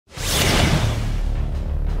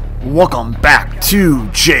Welcome back to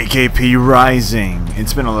JKP Rising.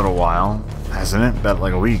 It's been a little while, hasn't it? About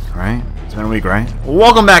like a week, right? It's been a week, right?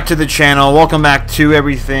 Welcome back to the channel. Welcome back to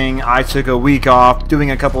everything. I took a week off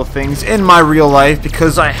doing a couple of things in my real life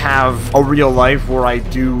because I have a real life where I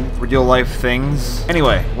do real life things.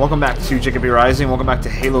 Anyway, welcome back to JKP Rising. Welcome back to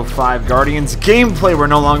Halo 5 Guardians gameplay. We're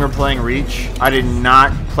no longer playing Reach. I did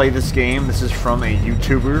not play this game. This is from a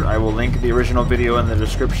YouTuber. I will link the original video in the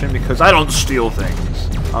description because I don't steal things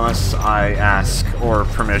unless I ask or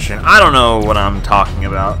permission. I don't know what I'm talking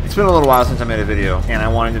about. It's been a little while since I made a video, and I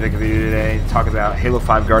wanted to make a video today to talk about Halo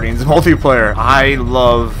 5 Guardians multiplayer. I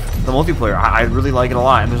love the multiplayer. I really like it a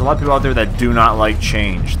lot, and there's a lot of people out there that do not like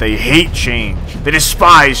change. They hate change. They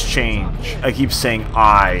despise change. I keep saying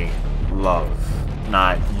I love,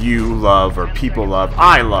 not you love or people love.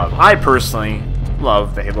 I love. I personally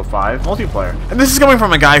love the Halo 5 multiplayer. And this is coming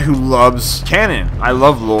from a guy who loves canon. I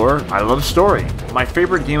love lore. I love story. My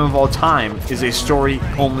favorite game of all time is a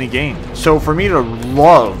story-only game. So for me to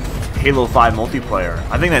love Halo 5 multiplayer,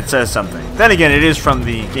 I think that says something. Then again, it is from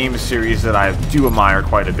the game series that I do admire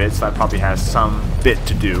quite a bit, so that probably has some bit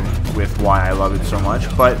to do with why I love it so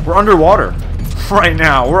much. But we're underwater right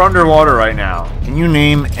now. We're underwater right now. Can you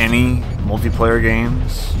name any multiplayer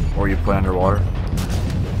games where you play underwater?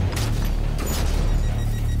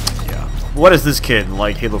 What does this kid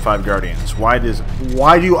like Halo 5 Guardians? Why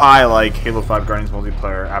do I like Halo 5 Guardians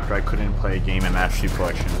multiplayer after I couldn't play a game in Master Chief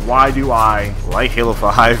Collection? Why do I like Halo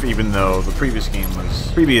 5 even though the previous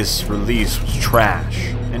release was trash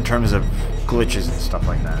in terms of glitches and stuff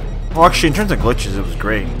like that? Well, actually, in terms of glitches, it was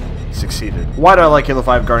great. It succeeded. Why do I like Halo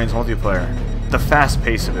 5 Guardians multiplayer? The fast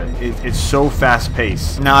pace of it. It's so fast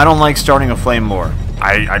paced. Now, I don't like starting a flame war.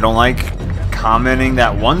 I don't like commenting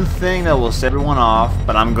that one thing that will set everyone off,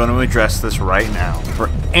 but I'm going to address this right now. For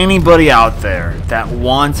anybody out there that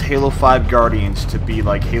wants Halo 5 Guardians to be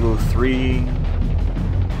like Halo 3,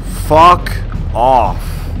 fuck off.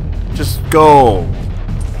 Just go.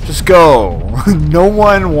 Just go. No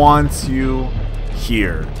one wants you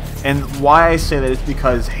here. And why I say that is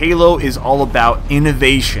because Halo is all about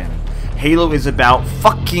innovation. Halo is about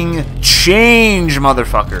fucking change,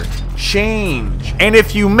 motherfucker. Change. And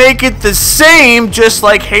if you make it the same, just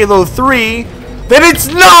like Halo 3, then it's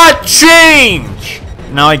not change!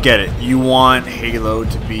 Now I get it. You want Halo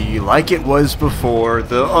to be like it was before,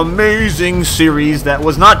 the amazing series that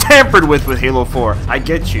was not tampered with Halo 4. I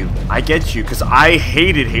get you. I get you, because I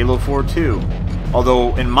hated Halo 4 too.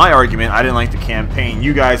 Although, in my argument, I didn't like the campaign.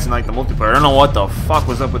 You guys didn't like the multiplayer. I don't know what the fuck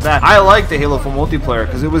was up with that. I liked the Halo 4 multiplayer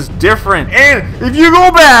because it was different. And if you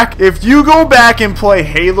go back and play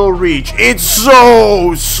Halo Reach, it's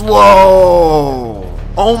so slow.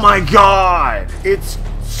 Oh my god. It's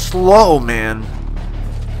slow, man.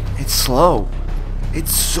 It's slow.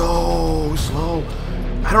 It's so slow.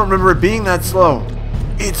 I don't remember it being that slow.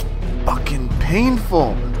 It's fucking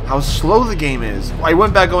painful how slow the game is. I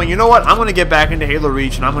went back going, you know what? I'm going to get back into Halo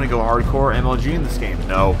Reach and I'm going to go hardcore MLG in this game.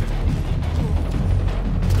 No.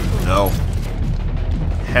 No.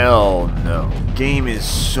 Hell no. Game is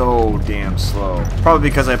so damn slow. Probably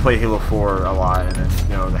because I played Halo 4 a lot and then,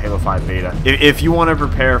 you know, the Halo 5 beta. If you want to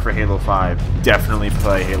prepare for Halo 5, definitely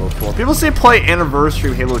play Halo 4. People say play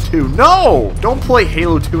Anniversary of Halo 2. No! Don't play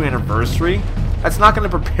Halo 2 Anniversary. That's not going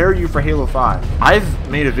to prepare you for Halo 5. I've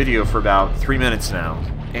made a video for about 3 minutes now,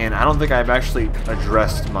 and I don't think I've actually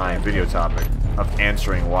addressed my video topic of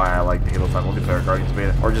answering why I like the Halo 5 multiplayer Guardians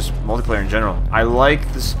beta, or just multiplayer in general. I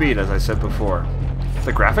like the speed, as I said before.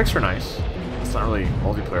 The graphics are nice. It's not really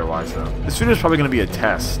multiplayer-wise, though. This video is probably going to be a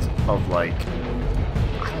test of, like,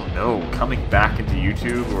 I don't know, coming back into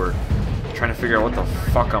YouTube or trying to figure out what the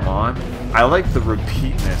fuck I'm on. I like the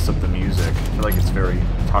repeatness of the music. I feel like it's very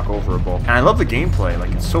talk-overable. And I love the gameplay.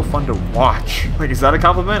 Like, it's so fun to watch. Like, is that a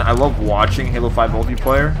compliment? I love watching Halo 5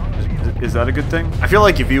 multiplayer. Is that a good thing? I feel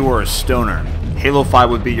like if you were a stoner, Halo 5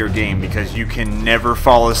 would be your game because you can never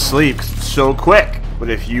fall asleep because it's so quick. But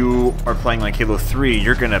if you are playing like Halo 3,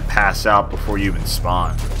 you're going to pass out before you even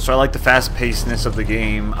spawn. So I like the fast-pacedness of the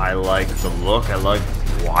game. I like the look. I like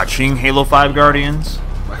watching Halo 5 Guardians.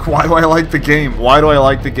 Like, why do I like the game? Why do I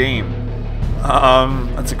like the game?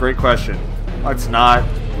 That's a great question. Let's not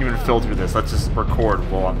even filter this. Let's just record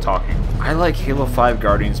while I'm talking. I like Halo 5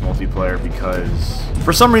 Guardians multiplayer because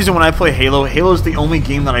for some reason when I play Halo, Halo's the only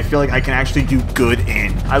game that I feel like I can actually do good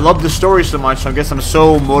in. I love the story so much, so I guess I'm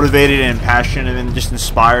so motivated and passionate and just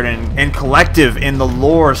inspired and collective in the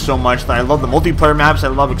lore so much that I love the multiplayer maps, I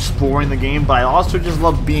love exploring the game, but I also just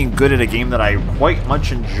love being good at a game that I quite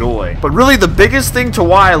much enjoy. But really the biggest thing to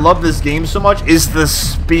why I love this game so much is the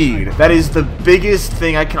speed. That is the biggest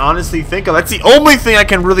thing I can honestly think of. That's the only thing I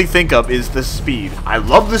can really think of is the speed. I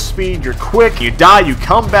love the speed. You're quick, you die, you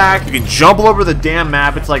come back, you can jump all over the damn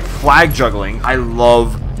map. It's like flag juggling. I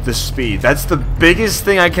love the speed. That's the biggest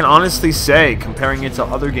thing I can honestly say comparing it to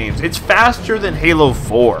other games. It's faster than Halo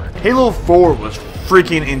 4. Halo 4 was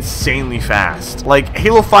freaking insanely fast. Like,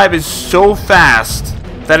 Halo 5 is so fast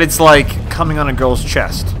that it's like coming on a girl's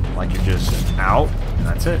chest. Like, you're just out, and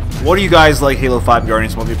that's it. What do you guys like Halo 5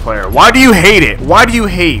 Guardians multiplayer? Why do you hate it? Why do you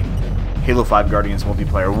hate Halo 5 Guardians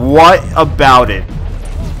multiplayer? What about it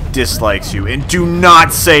dislikes you? And do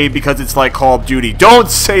not say because it's like Call of Duty. Don't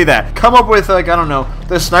say that. Come up with, like, I don't know,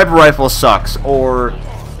 the sniper rifle sucks, or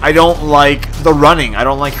I don't like the running. I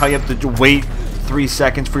don't like how you have to wait 3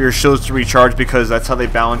 seconds for your shields to recharge because that's how they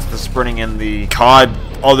balance the sprinting and the COD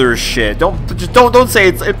other shit. Don't say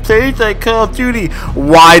it plays like Call of Duty.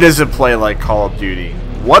 Why does it play like Call of Duty?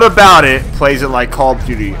 What about it plays it like Call of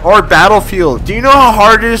Duty or Battlefield? Do you know how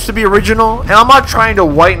hard it is to be original? And I'm not trying to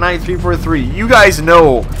white knight 343. You guys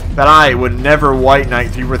know that I would never white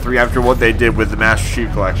knight 343 after what they did with the Master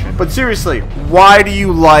Chief Collection. But seriously, why do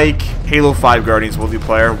you like Halo 5 Guardians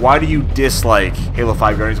multiplayer? Why do you dislike Halo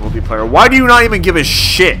 5 Guardians multiplayer? Why do you not even give a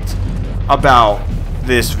shit about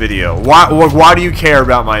this video? Why do you care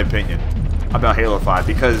about my opinion about Halo 5?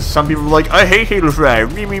 Because some people are like, I hate Halo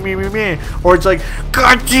 5, me. Or it's like,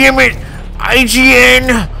 God damn it,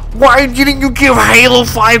 IGN, why didn't you give Halo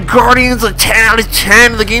 5 Guardians a 10 out of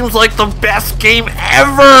 10? The game's like the best game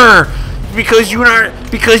ever. Because you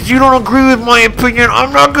don't agree with my opinion,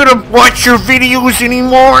 I'm not gonna watch your videos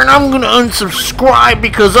anymore, and I'm gonna unsubscribe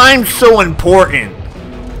because I'm so important.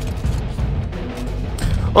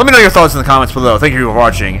 Let me know your thoughts in the comments below. Thank you for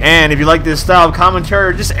watching. And if you like this style of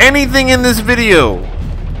commentary or just anything in this video,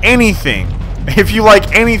 anything, if you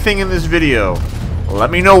like anything in this video, let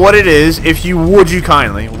me know what it is. If you would you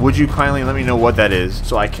kindly let me know what that is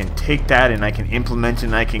so I can take that and I can implement it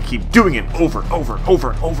and I can keep doing it over and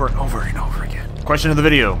over again. Question of the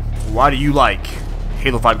video: why do you like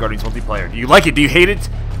Halo 5 Guardians multiplayer? Do you like it? Do you hate it?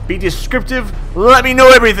 Be descriptive. Let me know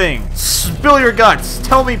everything. Spill your guts.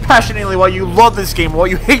 Tell me passionately why you love this game, why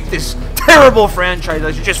you hate this terrible franchise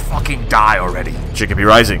that you just fucking die already. Chicken Be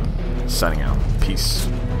Rising, signing out. Peace.